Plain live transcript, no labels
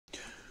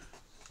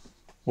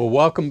Well,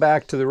 welcome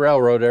back to the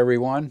railroad,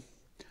 everyone.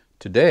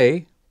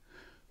 Today,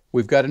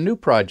 we've got a new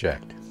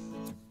project.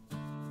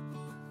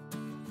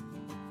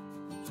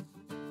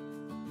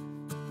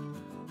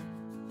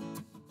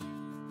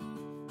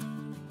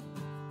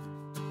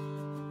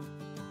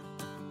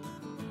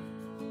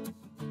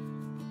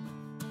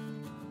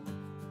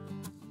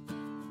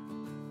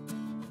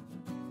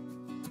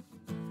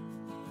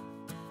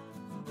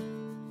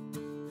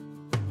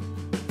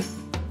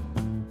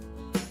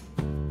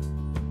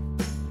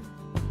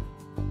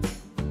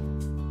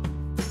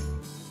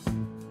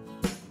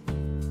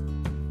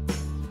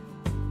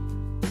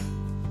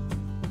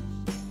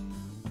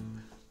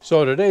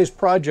 So today's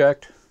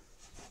project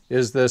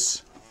is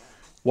this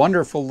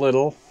wonderful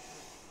little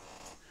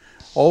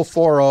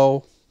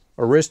 040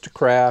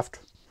 AristoCraft,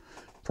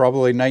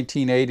 probably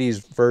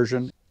 1980s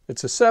version.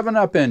 It's a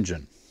 7-Up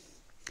engine.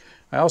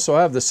 I also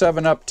have the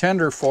 7-Up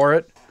tender for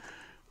it,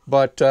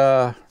 but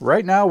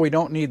right now we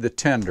don't need the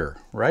tender.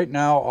 Right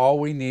now all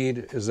we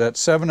need is that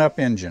 7-Up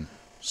engine.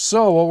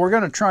 So what we're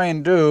going to try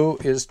and do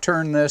is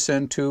turn this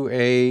into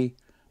a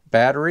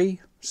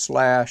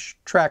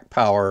battery/track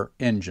power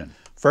engine.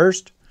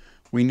 First,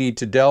 we need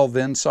to delve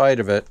inside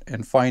of it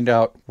and find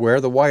out where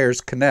the wires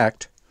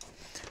connect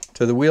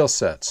to the wheel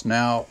sets.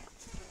 Now,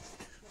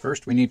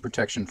 first we need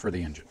protection for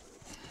the engine.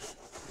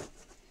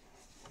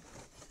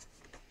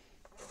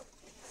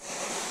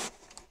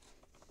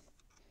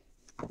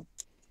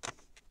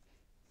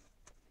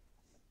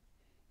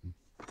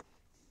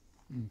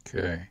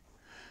 Okay,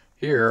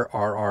 here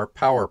are our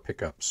power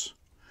pickups,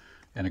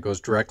 and it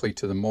goes directly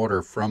to the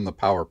motor from the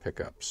power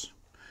pickups.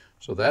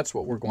 So that's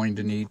what we're going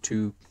to need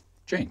to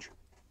change.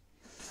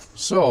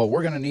 So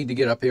we're going to need to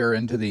get up here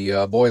into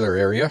the boiler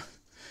area,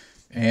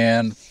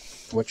 and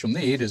what you'll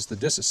need is the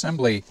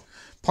disassembly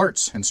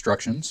parts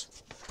instructions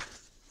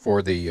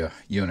for the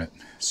unit.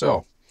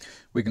 So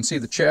we can see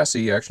the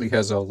chassis actually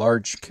has a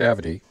large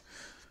cavity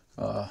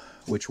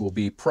which will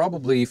be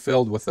probably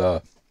filled with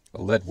a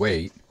lead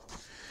weight,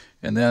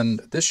 and then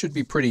this should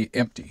be pretty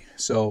empty.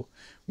 So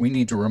we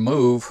need to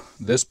remove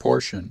this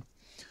portion,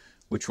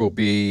 which will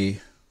be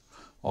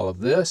all of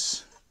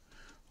this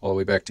all the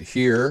way back to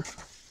here.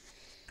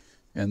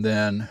 And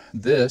then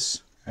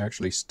this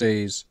actually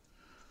stays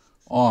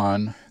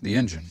on the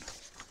engine.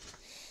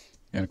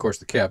 And of course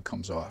the cab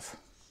comes off.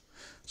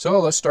 So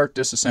let's start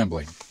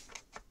disassembling.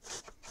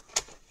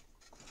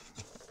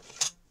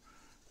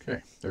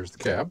 Okay, there's the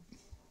cab.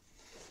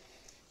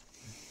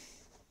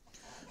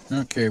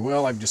 Okay,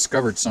 well, I've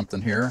discovered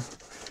something here.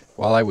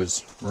 While I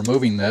was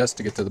removing this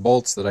to get to the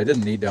bolts that I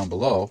didn't need down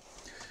below,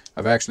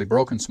 I've actually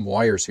broken some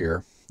wires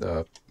here,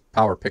 the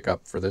power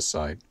pickup for this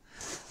side.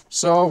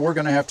 So we're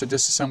going to have to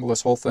disassemble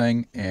this whole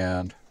thing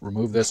and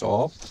remove this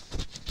all.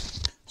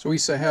 So we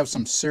have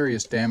some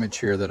serious damage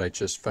here that I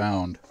just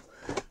found.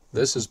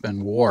 This has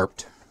been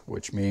warped,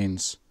 which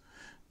means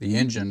the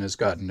engine has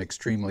gotten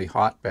extremely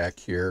hot back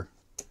here,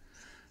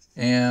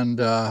 and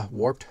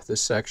warped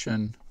this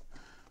section,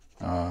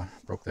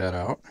 broke that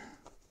out.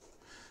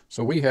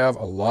 So we have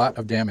a lot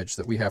of damage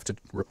that we have to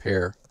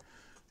repair,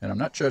 and I'm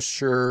not just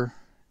sure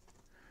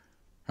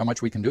how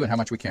much we can do and how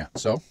much we can't.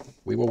 So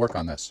we will work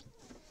on this.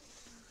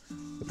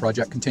 The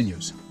project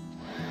continues.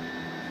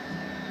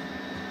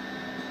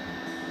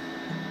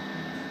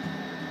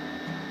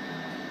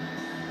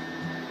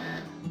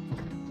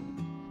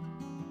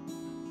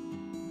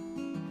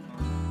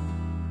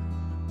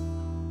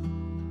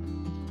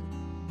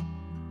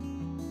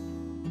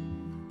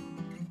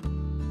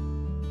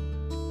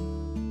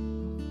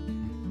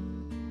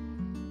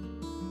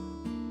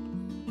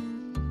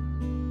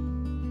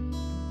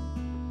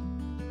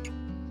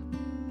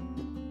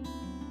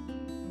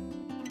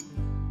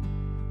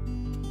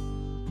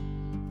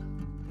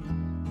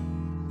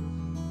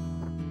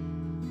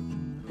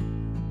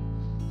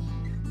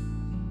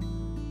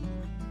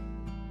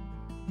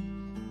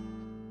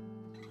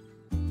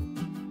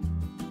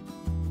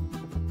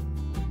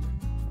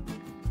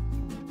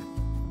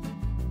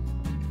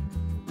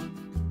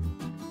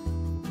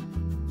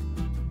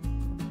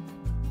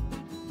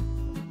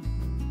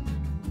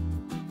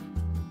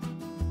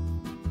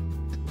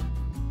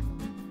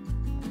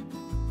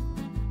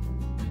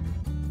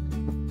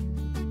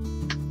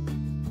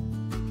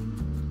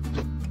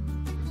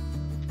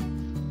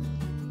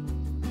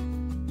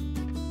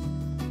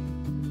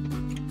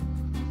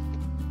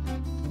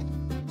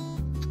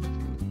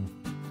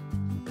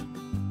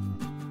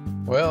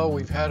 Well,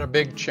 we've had a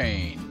big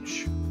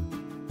change.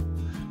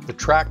 The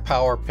track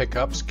power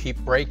pickups keep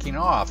breaking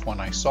off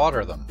when I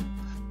solder them.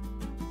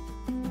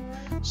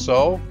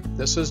 So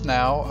this is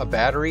now a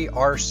battery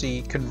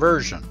RC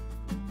conversion.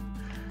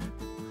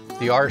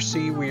 The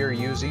RC we are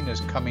using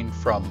is coming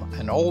from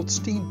an old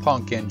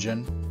steampunk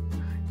engine.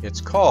 It's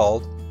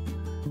called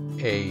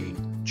a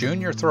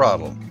junior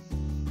throttle.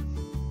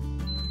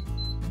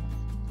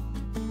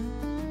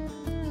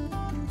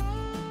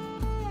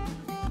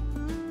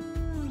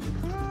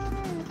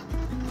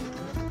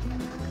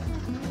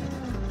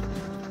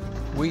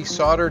 We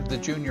soldered the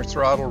junior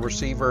throttle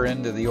receiver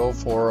into the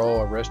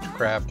 040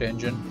 AristoCraft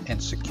engine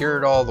and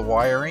secured all the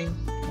wiring,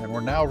 and and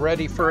we're now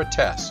ready for a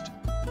test.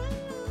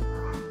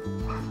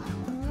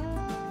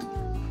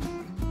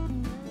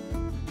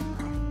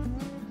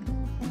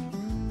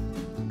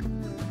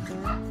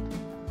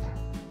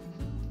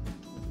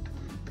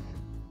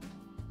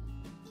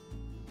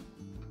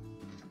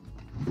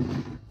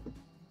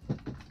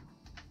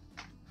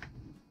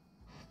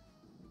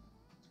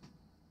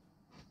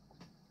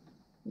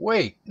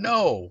 Wait,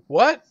 no,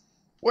 what?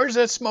 Where's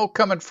that smoke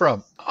coming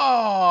from?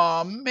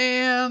 Oh,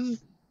 man.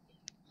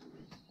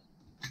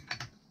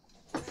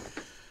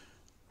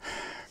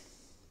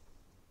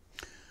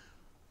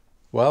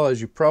 Well,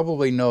 as you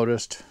probably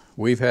noticed,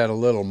 we've had a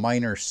little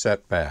minor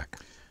setback.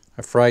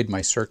 I fried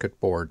my circuit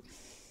board.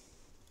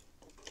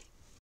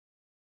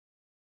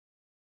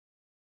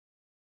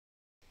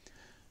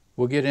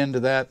 We'll get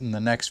into that in the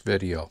next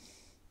video.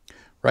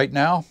 Right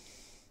now,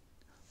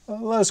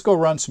 let's go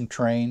run some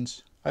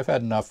trains. I've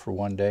had enough for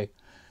one day.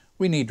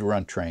 We need to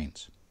run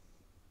trains.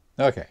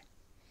 Okay.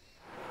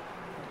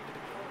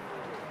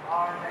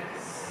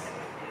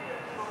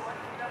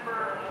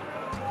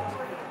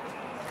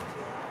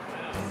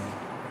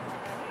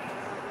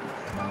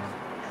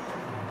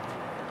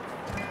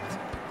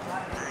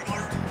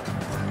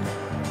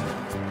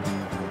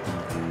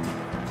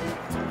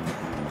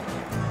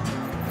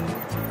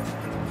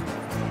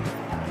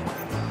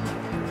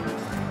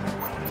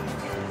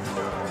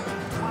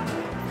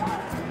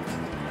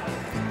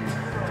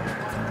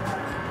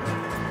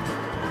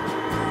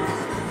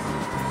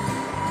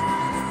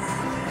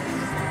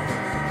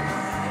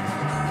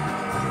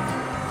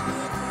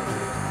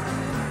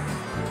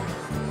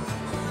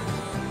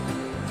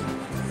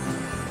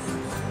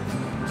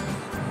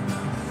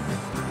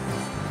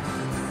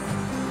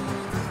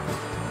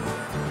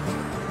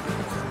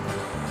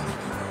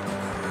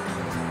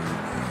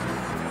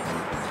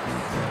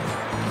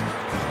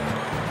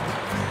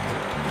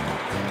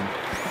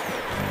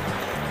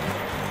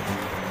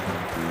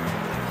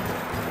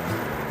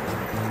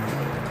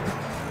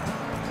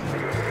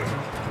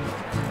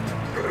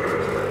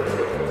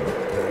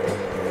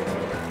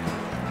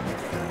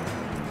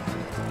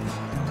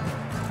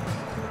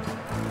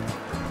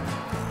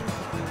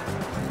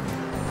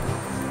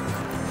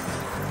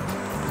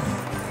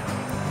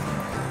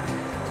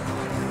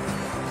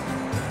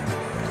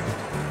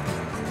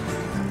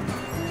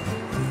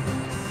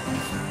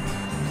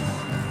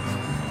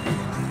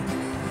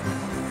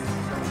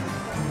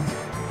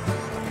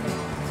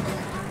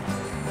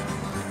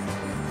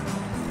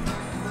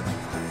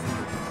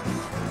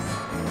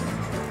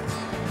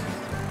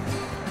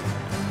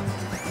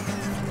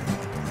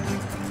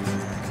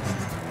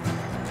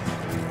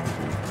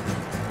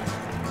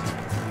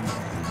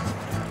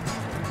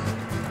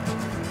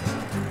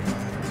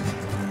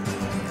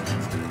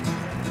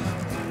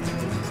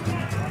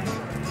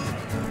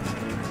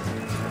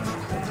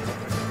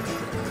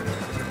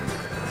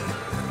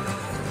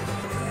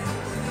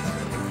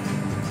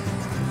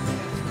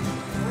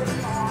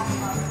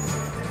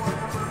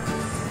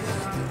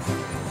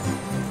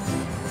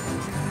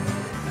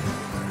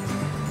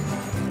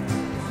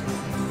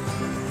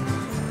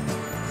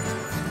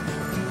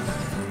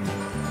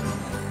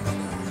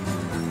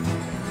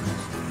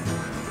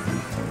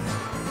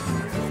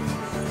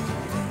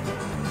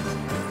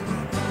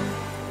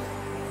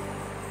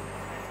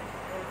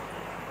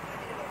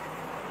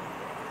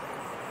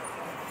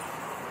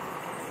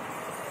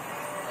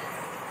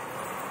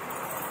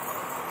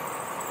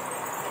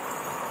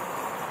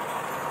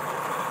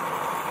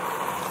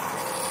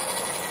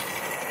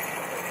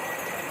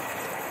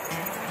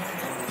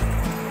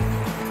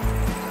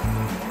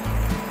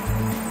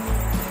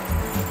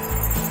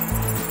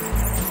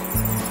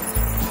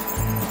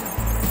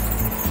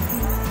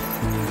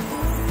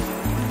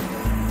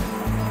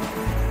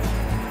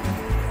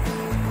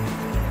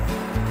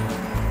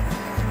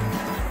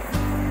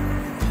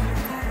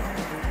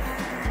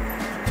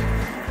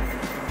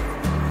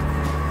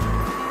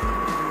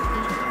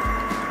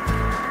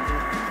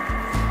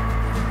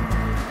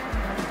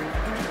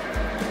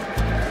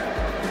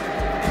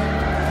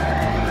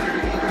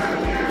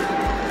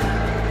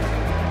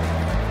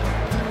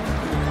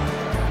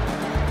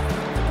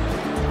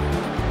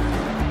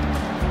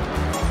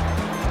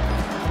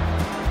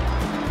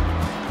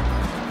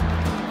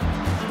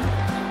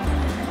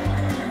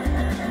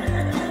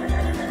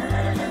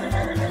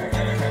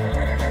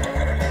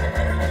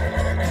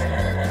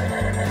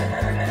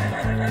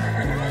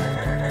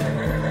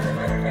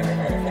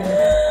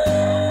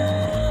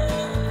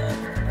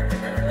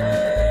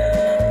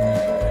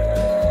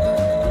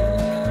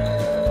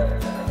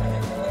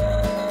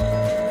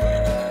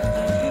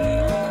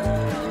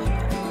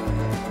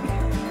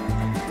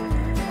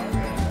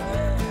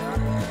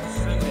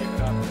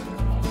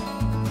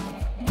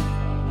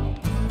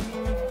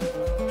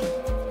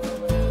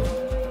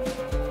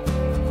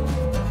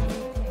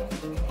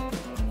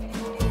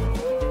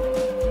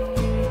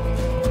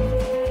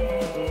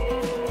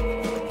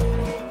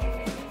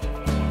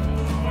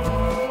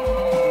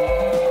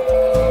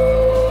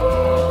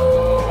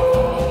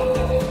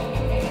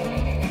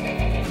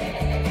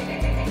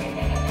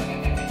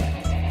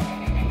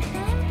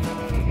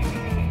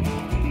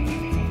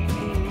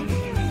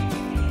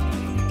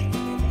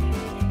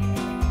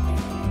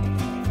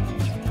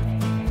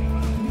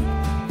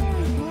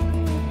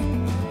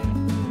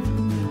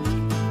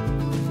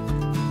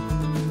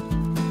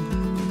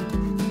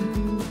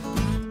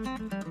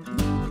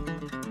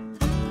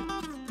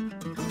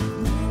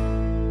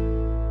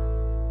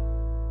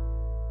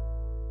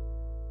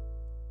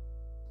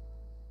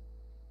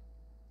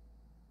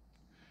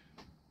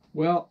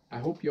 Well, I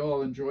hope you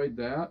all enjoyed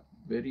that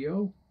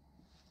video.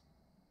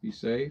 Be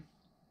safe,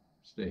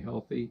 stay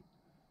healthy.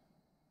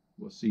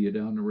 We'll see you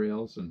down the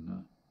rails,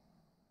 and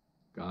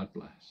God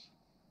bless.